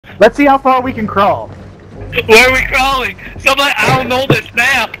Let's see how far we can crawl. Where are we crawling? Somebody, I don't know this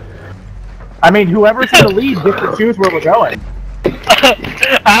map. I mean, whoever's in the lead gets to choose where we're going.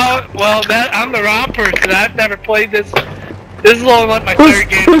 Well, I'm the wrong person. I've never played this. This is only like my third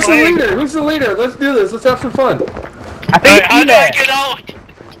game Who's playing. the leader? Who's the leader? Let's do this. Let's have some fun. I think How do I get out?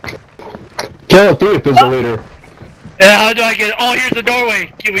 Kill Thief is the leader. Yeah, how do I get? Oh, here's the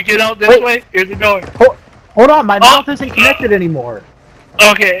doorway. Can we get out this way? Here's the door. Hold on, my mouth isn't connected anymore.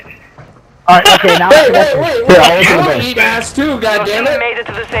 Okay. Alright, okay, now Wait, it's wait, Here, I'll wait. open the You door. eat ass too, goddammit. Made it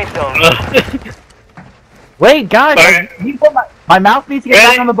to the safe zone. Wait, guys, Alright. I need to put my mouth needs to get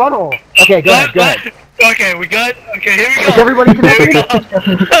back on the butthole. Okay, go ahead, go ahead. Okay, we good? Okay, here we go. Is everybody Here we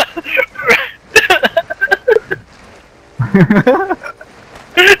connected?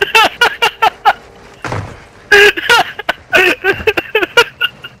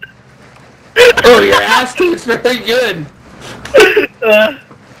 Oh, your ass tastes very good.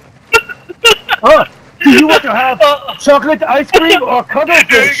 Oh, do you want to have chocolate ice cream or Here we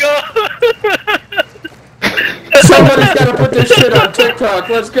cuttlefish? go. Somebody's gotta put this shit on TikTok.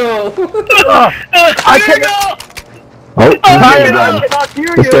 Let's go. I Here we go. Oh, he's I getting a gun. cannot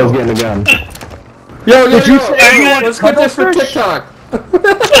hear This guy's you. getting a gun. Yo, Did you say you hey, want let's get this for cuttlefish? TikTok.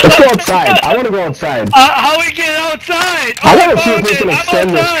 Let's go outside. I want to go outside. How we get outside? I Oh, want to see if found we it. can I'm extend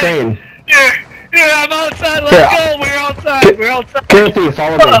this outside. train. Here, I'm outside. Let's Here. go. We're outside. We're outside. Kill Thief,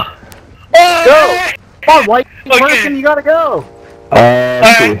 follow me. Oh, Go. hey. Come on, white Okay. person, you gotta go.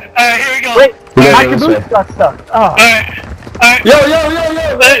 Let's see. Alright, here we go. Wait, We gotta my go this caboose way. got stuck. Oh. Alright. Yo.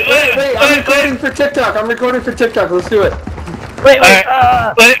 Wait, Wait, I'm recording for TikTok. I'm recording for TikTok. Let's do it. Wait,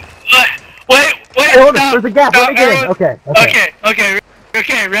 Wait, hold on, stop. there's a gap, let me get in. Everyone- Okay.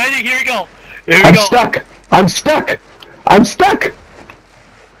 Okay, ready? Here we go. Here we I'm go. stuck. I'm stuck. I'm stuck.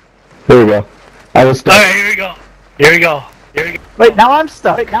 Here we go. I was stuck. Alright, here we go. Here we go. Wait, now I'm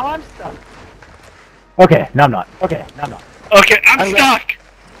stuck. Okay, no I'm not. Okay, I'm stuck.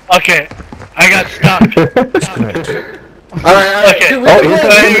 Okay, I got stuck. Alright. Okay. Dude, we Oh, can here's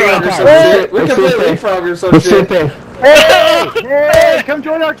play the leapfrog or car. some shit. We Let's can see play if they- leapfrog or some Let's see if shit. they... Hey, come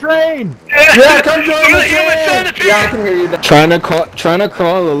join our train. Yeah, come join the Human train. centipede. Yeah, I can hear you. Trying to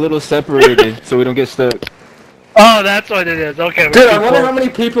crawl a little separated so we don't get stuck. Oh, that's what it is. Okay. Dude, I wonder how many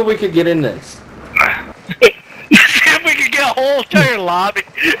people we could get in this. See if we can get a whole entire lobby.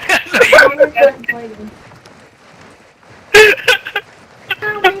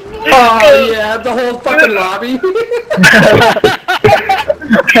 Oh yeah, the whole fucking lobby.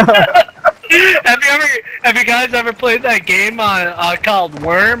 Have you guys ever played that game on called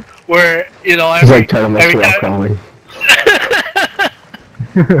Worm, where It's like telling us we're crawling.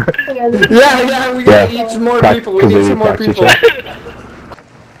 Yeah, we gotta eat some more people. We need some more people.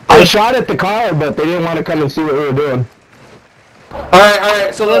 I shot at the car, but they didn't want to come and see what we were doing.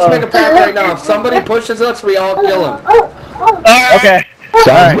 Alright, so let's make a pact right now. If somebody pushes us, we all kill him. Alright. Okay.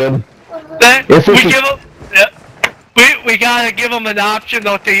 Sounds good. Then If we it's a- give them. We gotta give them an option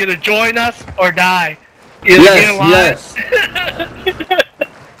though to either join us or die. Either get in line. Yes.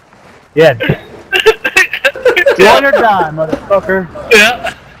 Yeah. Join or die, motherfucker.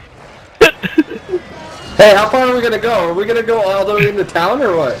 Yeah. Hey, how far are we gonna go? Are we gonna go all the way into town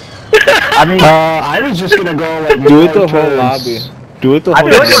or what? I mean, I was just gonna go like Do it the more whole towards- lobby. Do it the I whole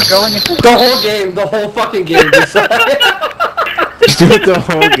feel like game. we're going into... The whole fucking game. Just Do it the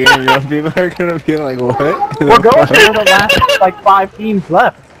whole game, yo. People are gonna be like, what? We're going to the last, like, 5 teams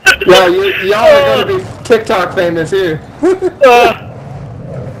left. Yo, y'all are gonna be TikTok famous here.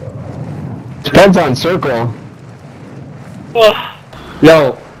 Depends on circle.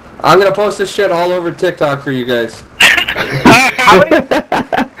 Yo, I'm gonna post this shit all over TikTok for you guys.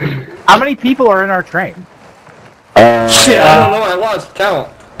 How many people are in our train? Shit, I don't know. I lost count.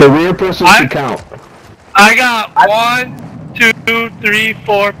 The rear person should count. I got 1, 2, 3,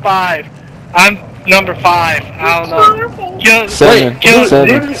 4, 5. I'm number 5. I don't know. Seven. Kill-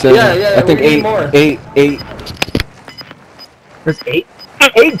 Seven. Yeah, I think we need eight. more. Eight. There's 8?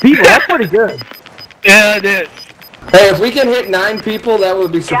 8 people, that's pretty good. Yeah, it is. Hey, if we can hit 9 people, that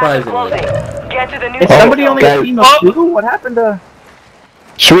would be Gas is surprising. closing. Get to the new Is safe somebody zone. only a team of Oh. 2? What happened to...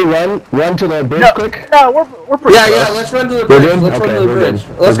 Should we run to the bridge quick? No, we're pretty Yeah, close. let's run to the We're bridge. good? Let's run Okay, to the we're bridge.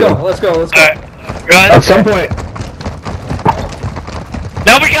 good. Let's We're go, good. let's go, let's go. Alright. Run. At some point.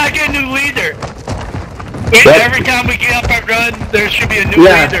 Now we gotta get a new leader. Yep. Every time we get up and run, there should be a new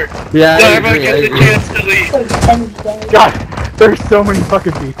leader. Yeah, So I everyone agree, gets a chance to lead. God, there's so many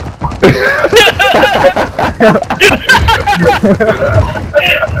fucking people.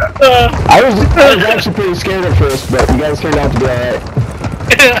 I was actually pretty scared at first, but you guys turned out to be alright.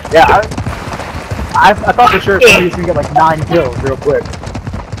 Yeah, I thought for sure somebody was gonna get like 9 kills real quick.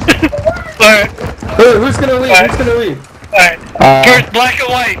 Alright. Who's gonna lead? Who's gonna lead? Alright. First, black and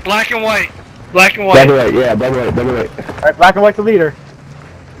white. Black and white. Black and Black white. and white, yeah, black and white, black and white. Alright, black and white's the leader.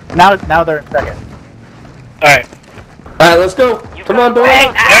 Now they're in second. Alright. Alright, let's go. Come on, boys. There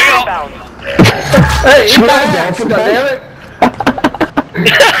you go. Hey, you got it. Damn it.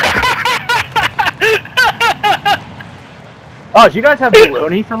 Oh, do you guys have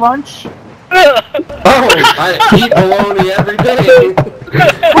bologna for lunch? Oh, I eat bologna every day.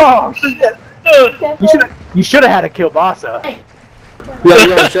 Oh shit! You should have had a kielbasa.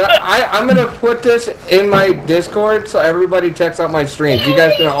 I'm gonna put this in my Discord so everybody checks out my streams. You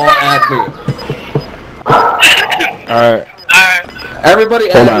guys gonna all add me. Alright. Everybody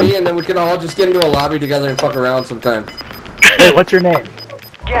add me, and then we can all just get into a lobby together and fuck around sometime. Hey, what's your name?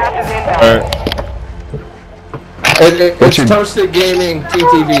 Gas is inbound. Alright. It's Toasted Gaming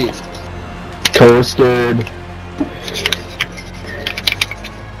TTV. Toasted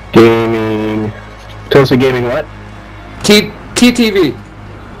Gaming. Toasted Gaming what? TTV.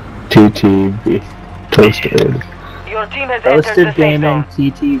 TTV. Toasted. Your team has entered the Toasted safe Gaming zone.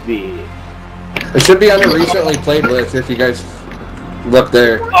 TTV. It should be on the recently played list if you guys look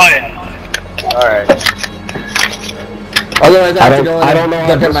there. Oh yeah. Alright. Otherwise, I have to go I don't know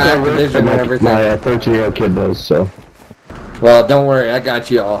how look at my to Activision and everything. my 13-year-old kid does, so. Well, don't worry, I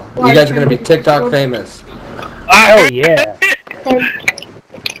got you all. You guys are gonna be TikTok famous. Oh yeah.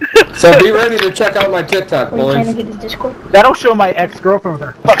 So be ready to check out my TikTok, boys. That'll show my ex-girlfriend with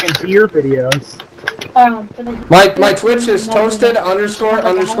her fucking beer videos. My Twitch is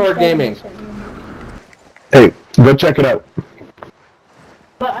toasted__gaming. Hey, go check it out.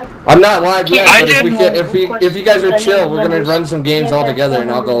 I'm not live yet, but if you guys are chill, we're gonna run some games all together and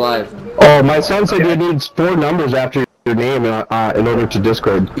I'll go live. Oh, my son said it needs 4 numbers after your name in order to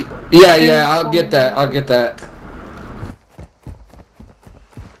Discord. Yeah, I'll get that.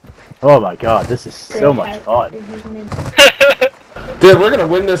 Oh my god, this is so much fun. Dude, we're gonna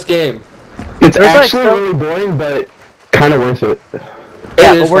win this game. It's There's actually like really boring, but kind of worth it. Yeah, It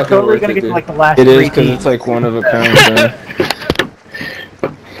but is we're fucking totally worth gonna it, get to dude. like the last It is 3 because teams. it's like one of a kind thing.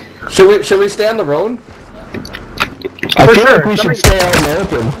 Should we stay on the road? I For feel sure, like we should stay out in the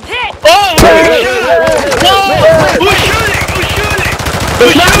open. Oh! Who's shooting?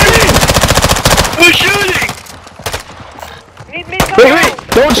 Who's shooting? Need me Wait,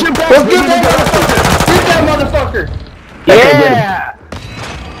 don't shoot back! Let's get that motherfucker! Yeah!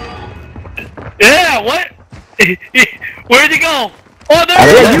 Yeah, what? Where'd he go? Oh, there I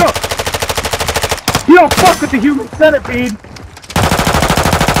he don't is! know. You don't fuck with the human centipede!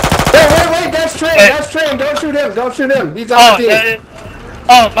 Wait, that's Train, don't shoot him, he's on Oh, the team.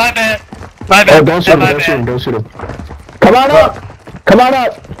 oh, my bad. Oh, don't shoot him, My don't shoot him, bad. don't shoot him. Come on up! Come on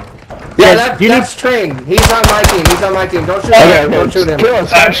up! Yeah, you that's Train, he's on my team, don't shoot Okay, him, don't shoot him. Kill him,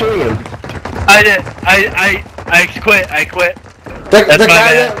 stop shooting him. I did. I quit. The That's my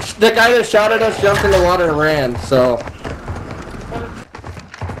bad. guy that shot at us jumped in the water and ran, so.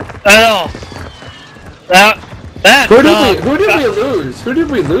 I know. That Who did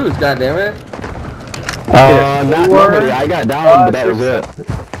we lose, goddammit? Not nobody, I got down, but that was it.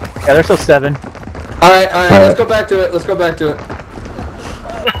 Yeah, there's still 7. Alright, let's go back to it,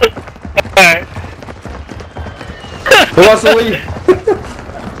 Alright. Who wants to leave?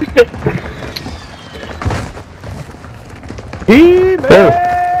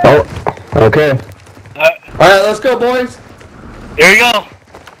 Oh, okay. Alright, let's go, boys. Here we go.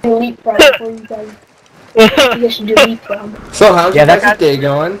 Leapfrog before you guys. You guys should do leapfrog. So, how's Yeah, your that guys' day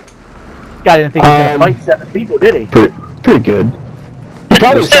going? Guy didn't think he was gonna fight 7 people, did he? Pretty good.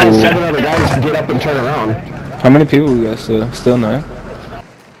 Probably 7 other guys can get up and turn around. How many people we got still 9?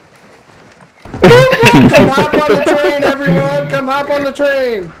 Come hop on the train, everyone! Come hop on the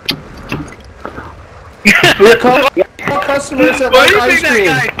train! We're customers at What do you ice think cream.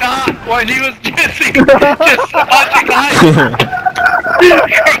 that guy thought when he was just watching guys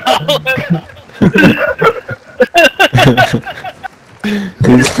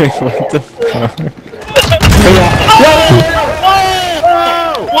He's like, what the fuck?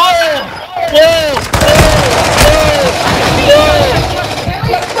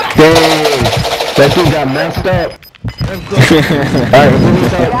 Dang, that dude got messed up. Alright, who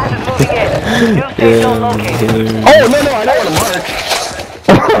needs help? Gas is moving in. New safe zone located. Oh, no, I don't want to mark.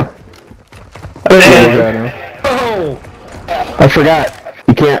 Oh! I forgot.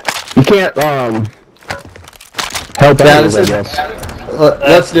 You can't, help Yeah, animals, this I is- guess.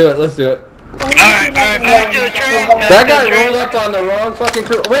 Let's do it. Alright, back to the train. That guy rolled up on the wrong fucking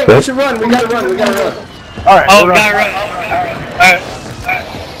crew. Wait, we should run. We gotta run. Alright, Oh, we're gotta on. run. Alright.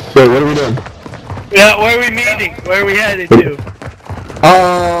 Wait, what are we doing? Yeah, where are we meeting? Where are we headed to?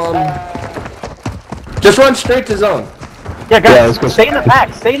 Just run straight to zone. Yeah, guys, Yeah, let's go. stay in the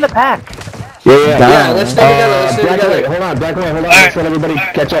pack. Stay in the pack. Yeah, let's stay together. Let's stay Black and together. white, hold on, black and white, hold on. Let's let everybody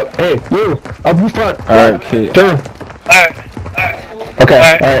catch up. Hey, you, up in front. Alright, okay. Turn. Alright. Okay,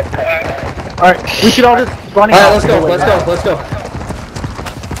 Alright. alright. Alright, we should all just run out. Alright, let's go, let's go, let's go.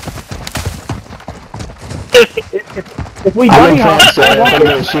 If we I'm buddy in hop, front, so if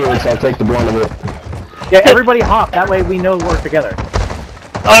anybody shoots, I'll take the brunt of it. yeah, everybody hop. That way we know we're together.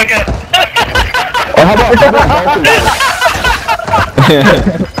 Okay. Or how about both of them?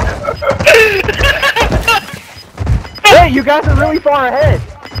 Hey, you guys are really far ahead.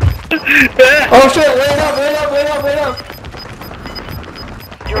 Oh shit, wait up, wait up, wait up, wait up.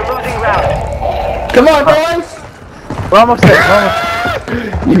 You're losing round. Come on, boys. We're almost there. We're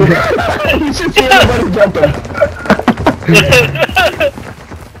almost You should see everybody jumping.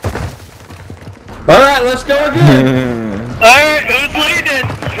 Alright, let's go again. Alright, who's leading?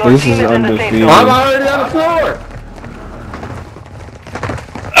 Your This team is is in the safe undefeated. zone. I'm already on the floor.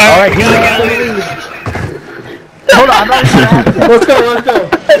 Alright, here we go. Hold on, I'm not even Let's go, let's go.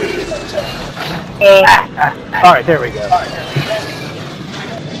 Alright, there we go.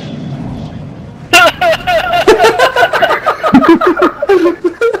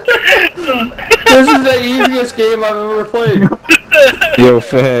 This is the easiest game I've ever played. Yo,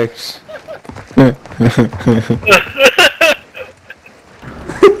 facts. Kill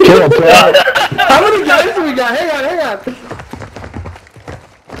him, How many guys do we got? Hang on, hang on.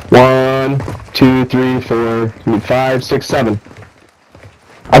 1, 2, 3, 4, 5, 6, 7.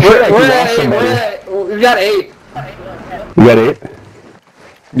 I feel like we We're lost at 8, somebody. we got 8. We got 8?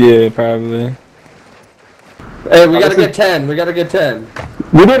 Yeah, probably. Hey, we gotta get 10, we gotta get 10.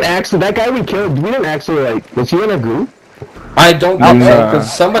 We didn't actually, that guy we killed, we didn't actually, like, was he in a group? I don't think so, Nah.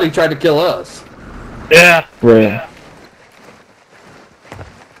 because somebody tried to kill us. Yeah. Right.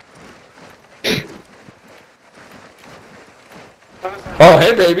 Oh,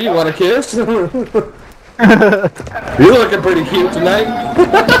 hey baby, you want a kiss? You're looking pretty cute tonight.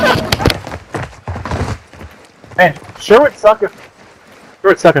 Man, sure would suck if...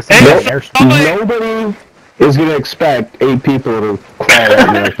 Sure would suck if Hey, somebody there. somebody- Nobody is gonna expect 8 people to crawl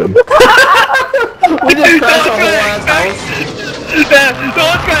out nothing. We just crashed a whole ass house. No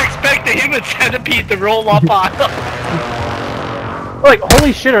one's gonna expect the human centipede to roll up on them. Like,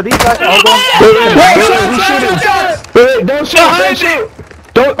 holy shit, are these guys all going... Wait, don't shoot, Behind don't shoot!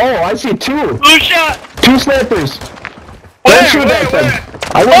 Don't, oh, I see 2. Who shot? 2 snipers. Where, Don't shoot where, at them. where?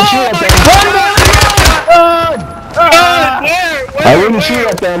 I wouldn't Oh shoot at my them. God! Where? I wouldn't shoot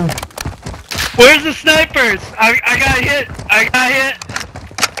at them. Where's the snipers? I got hit. I got hit.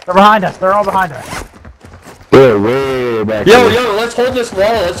 They're behind us. They're all behind us. They're way back Yo, here. yo, let's hold this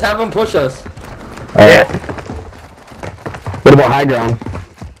wall. Let's have them push us. Alright. What about high ground?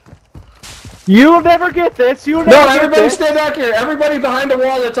 You'll never get this. You'll No, never get everybody this. stay back here. Everybody behind the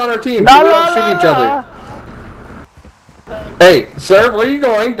wall that's on our team. La, So we la, don't shoot la, each other. Hey, sir, where are you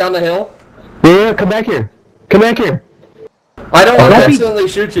going? Down the hill? Yeah, come back here. Come back here. I don't want to Don't be- accidentally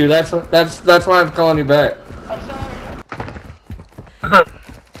shoot you. That's why I'm calling you back.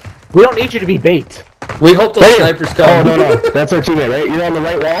 We don't need you to be bait. We hope those Hey. snipers Oh, come. no. That's our teammate, right? You're on the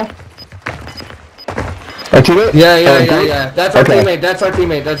right wall? Our teammate? Yeah, yeah, Oh, yeah, group? yeah. That's our Okay. teammate. That's our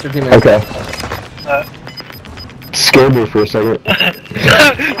teammate. That's your teammate. Okay. Scared me for a second.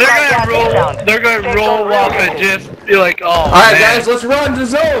 They're gonna roll up and just be like, oh, All right, man. guys, let's run to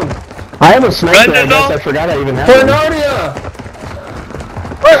zone. I have a sniper, Run I the guess. zone. I forgot I even had For one. Narnia.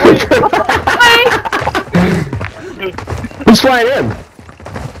 Who's flying in?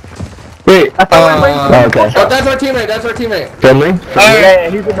 Wait. I thought we were waiting Oh, okay. Oh, that's our teammate. That's our teammate. Friendly? Yeah,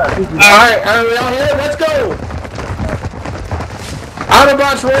 he's in there. He's in there. All right, are we all here? Let's go.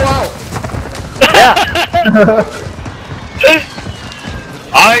 Autobots, roll out.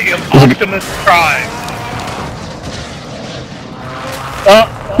 I am Optimus Prime.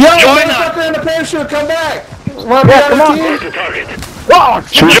 Yo, Join get us. up there in the parachute. Come back. Want to be Yeah, on come our on. team? Whoa!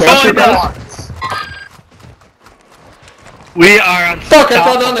 Shoot, Join shoot, us. We are on. Fuck, I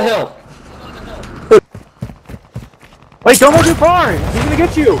fell down the hill. Wait, don't go too far. He's gonna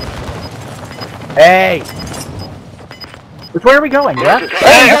get you. Hey. Which way are we going? Left?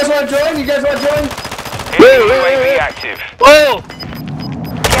 Hey, you guys want to join? You guys want to join? UAV active. Whoa!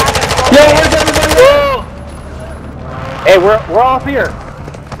 Yo, where's everybody? Whoa! Hey, we're off here.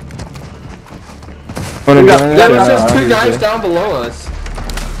 Wanna got- join There us? was just I'll two be guys there. down below us.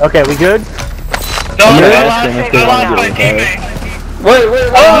 Okay, we good? No, I'm I gonna lost, ask them if they I wanna lost do my it, teammate. Wait, Oh, who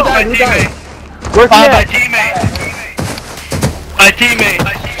my died? Who died? teammate. Where's he My at? teammate. My teammate.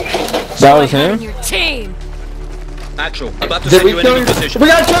 That was him? Your team. Actual. About to Did send we you kill enemy you? position. We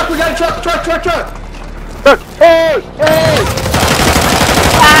got a truck! We got a truck! Truck! Look! Hey! Hey!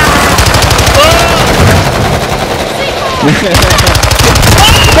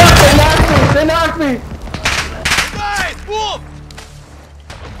 Fuck, they knocked me!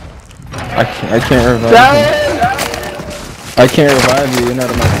 I can't revive you. I can't revive you. You're not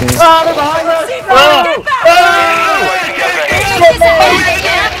on my team. Oh, they're behind us! Oh!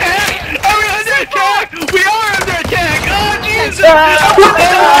 We are under attack! Oh, Jesus!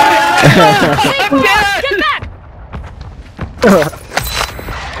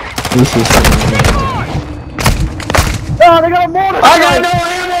 This is. Oh, they got a mortar! I got no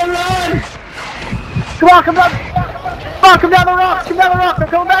ammo, run! Come on, come down! Come on, come down the rocks! Come down the rocks! They're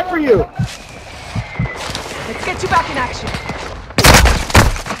coming back for you! Let's get you back in action.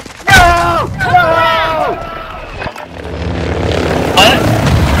 No! No!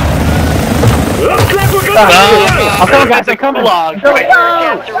 I'm coming, guys. I'm coming.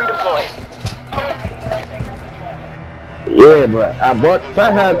 Yeah, but I bought. If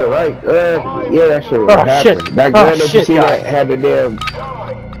I had the right, yeah, that shit would happen. Shit. That girl that you see that had the damn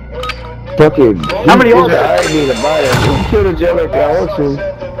fucking. How many old? I didn't need to buy that. You killed a jet like that also.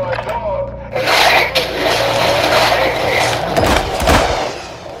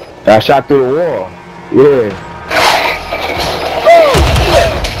 I shot through the wall. Yeah.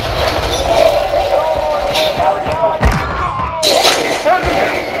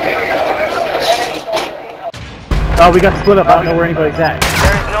 Oh, we got split up. I don't know where anybody's at.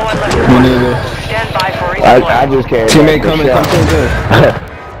 There is no one left. Me neither. Stand by for redeployment. I just can't. Teammate coming. Come to good.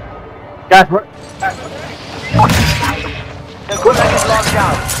 Guys, The equipment is locked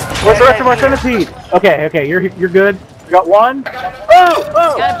down. where's the rest of our centipede? Okay, you're good. We got one. Oh!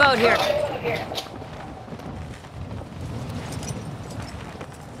 Got a boat here.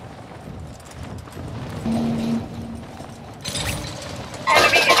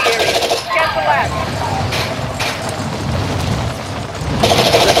 Enemy in the area. Scan the lab.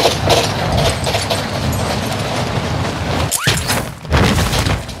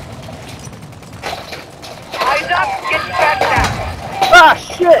 Eyes up. Get back down. Ah,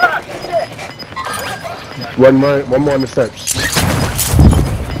 shit! One more on the steps.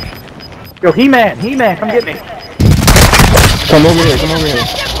 Yo, He-Man, come get me. Come over here.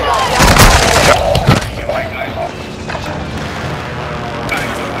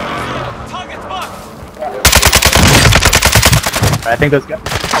 I think those guys.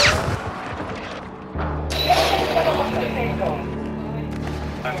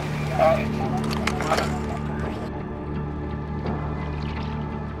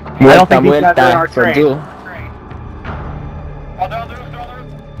 I don't think these guys are on our train.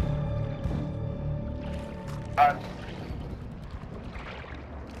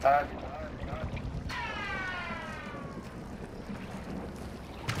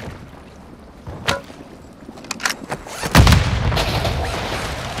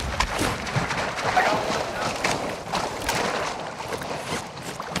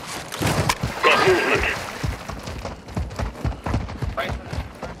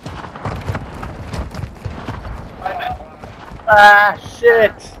 Ah,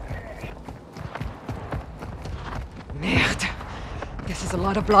 shit! Merde. This is a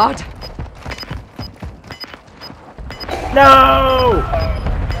lot of blood. No!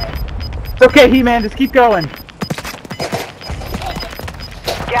 It's okay, He-Man, just keep going.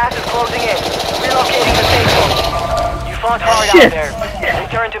 Gas is closing in. Relocating the safe zone. You fought hard Shit. out there.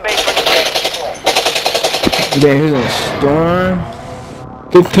 Return to base for the Then he's gonna storm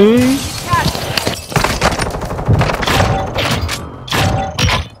 15.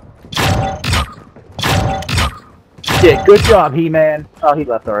 Shit, good job, He-Man. Oh, he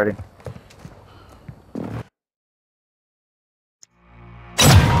left already.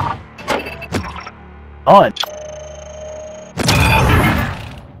 On.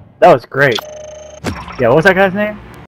 That was great. Yeah, what was that guy's name?